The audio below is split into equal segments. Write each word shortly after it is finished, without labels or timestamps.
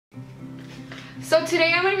So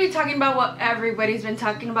today I'm going to be talking about what everybody's been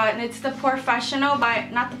talking about, and it's the Professional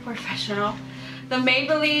the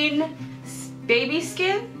Maybelline Baby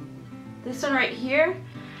Skin. This one right here.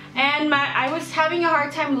 And I was having a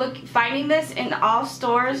hard time finding this in all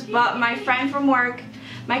stores, but my friend from work,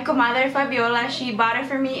 my comadre Fabiola, she bought it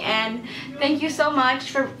for me, and thank you so much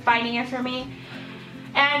for finding it for me.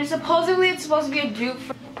 And supposedly it's supposed to be a dupe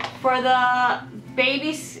for the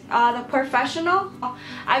the Professional.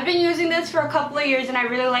 I've been using this for a couple of years and I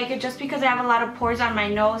really like it just because I have a lot of pores on my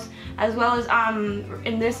nose, as well as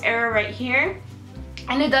in this area right here,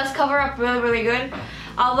 and it does cover up really good.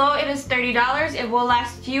 Although it is $30, it will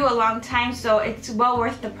last you a long time, so it's well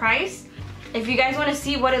worth the price. If you guys want to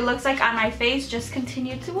see what it looks like on my face, just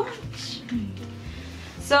continue to watch.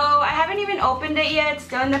 So I haven't even opened it yet, it's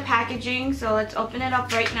still in the packaging, so let's open it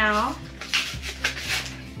up right now.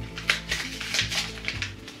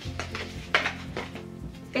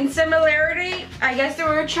 In similarity, I guess they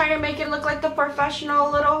were trying to make it look like the Professional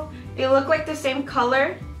a little. They look like the same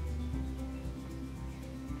color.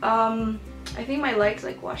 I think my leg's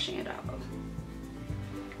like washing it out.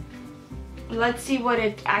 Let's see what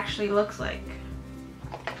it actually looks like.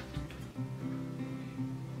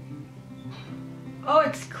 Oh,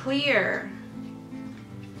 it's clear.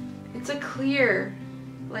 It's a clear,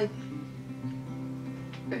 like,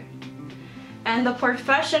 and the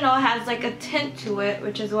Professional has like a tint to it,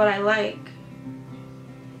 which is what I like,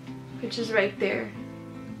 which is right there.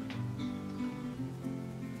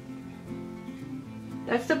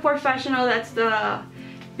 That's the Professional, that's the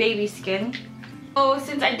Baby Skin. Oh,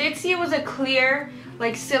 since I did see it was a clear,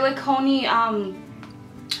 like silicone-y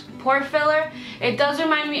pore filler, it does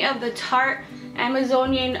remind me of the Tarte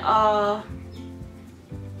Amazonian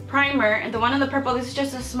primer, and the one in the purple. This is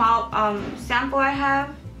just a small sample I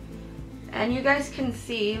have, and you guys can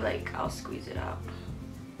see, like, I'll squeeze it out.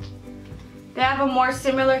 They have a more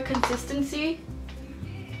similar consistency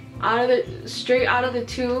straight out of the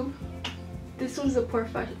tube. This one's the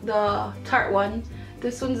Tarte one.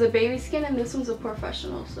 This one's the Baby Skin, and this one's a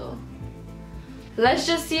Professional. So let's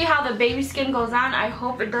just see how the Baby Skin goes on. I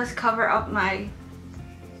hope it does cover up my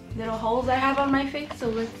little holes I have on my face. So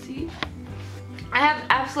let's see. I have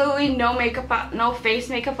absolutely no makeup on, no face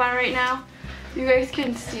makeup on right now. You guys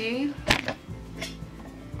can see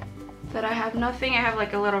that I have nothing. I have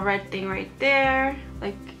like a little red thing right there.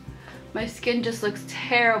 Like, my skin just looks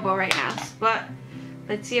terrible right now. But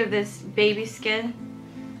let's see if this Baby Skin,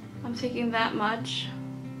 I'm taking that much.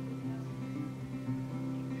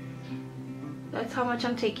 That's how much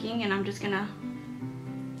I'm taking, and I'm just gonna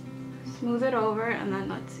smooth it over, and then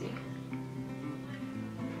let's see.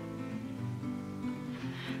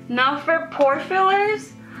 Now for pore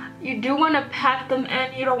fillers, you do want to pat them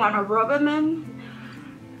in, you don't want to rub them in.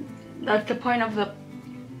 That's the point of the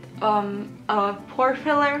pore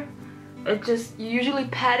filler. It just, you usually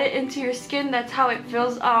pat it into your skin. That's how it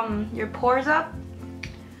fills your pores up.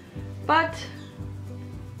 But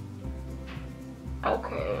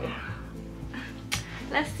okay,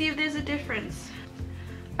 let's see if there's a difference.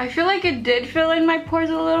 I feel like it did fill in my pores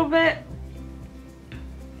a little bit,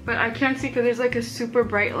 but I can't see because there's like a super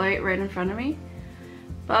bright light right in front of me.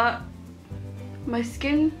 But my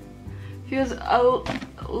skin feels a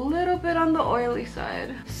little bit on the oily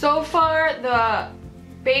side. So far, the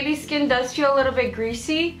Baby Skin does feel a little bit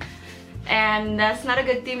greasy, and that's not a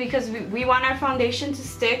good thing because we want our foundation to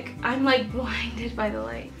stick. I'm like blinded by the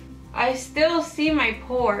light. I still see my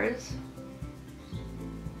pores.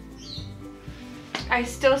 I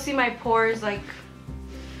still see my pores like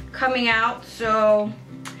coming out, so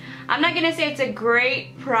I'm not gonna say it's a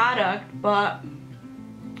great product, but,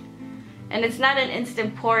 and it's not an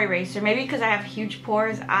instant pore eraser. Maybe because I have huge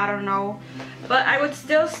pores, I don't know. But I would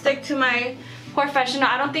still stick to my Professional.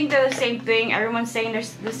 I don't think they're the same thing. Everyone's saying they're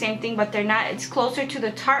the same thing, but they're not. It's closer to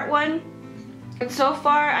the Tarte one. And so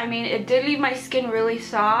far, I mean, it did leave my skin really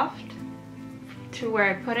soft to where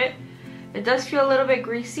I put it. It does feel a little bit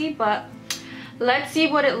greasy, but let's see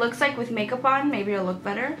what it looks like with makeup on. Maybe it'll look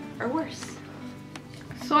better or worse.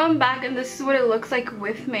 So I'm back, and this is what it looks like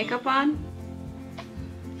with makeup on.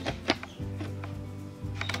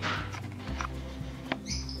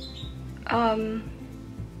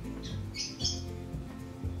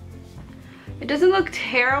 It doesn't look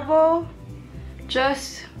terrible,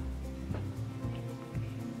 just,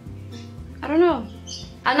 I don't know.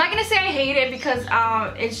 I'm not gonna say I hate it because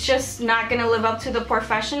it's just not gonna live up to the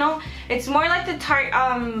Professional. It's more like the Tarte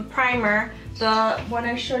primer, the one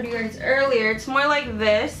I showed you guys earlier. It's more like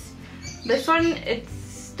this. This one,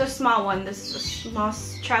 it's the small one, this small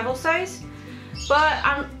travel size.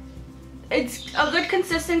 But it's a good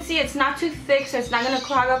consistency. It's not too thick, so it's not gonna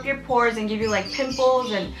clog up your pores and give you like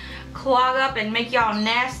pimples and clog up and make you all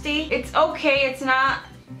nasty. It's okay. It's not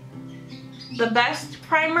the best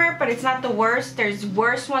primer, but it's not the worst. There's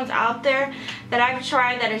worse ones out there that I've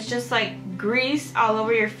tried that is just like grease all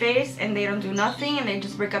over your face and they don't do nothing and they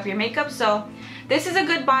just break up your makeup. So this is a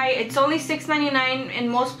good buy. It's only $6.99. In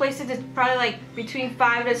most places it's probably like between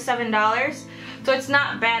 $5 to $7, so it's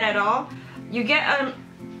not bad at all. You get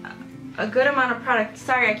a good amount of product.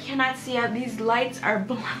 Sorry, I cannot see how these lights are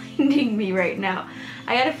blinding me right now.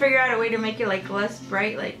 I gotta figure out a way to make it like less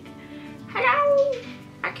bright. Like, hello,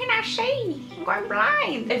 I cannot see, I'm going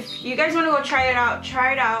blind. If you guys want to go try it out,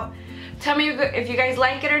 try it out. Tell me if you guys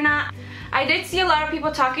like it or not. I did see a lot of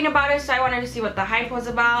people talking about it, so I wanted to see what the hype was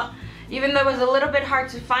about. Even though it was a little bit hard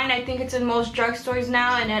to find, I think it's in most drugstores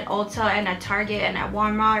now, and at Ulta and at Target and at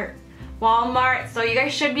Walmart. So you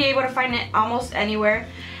guys should be able to find it almost anywhere.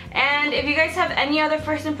 And if you guys have any other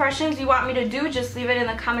first impressions you want me to do, just leave it in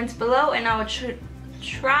the comments below, and I will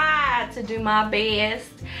try to do my best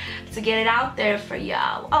to get it out there for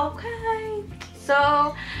y'all. Okay,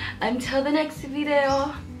 so until the next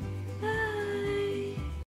video,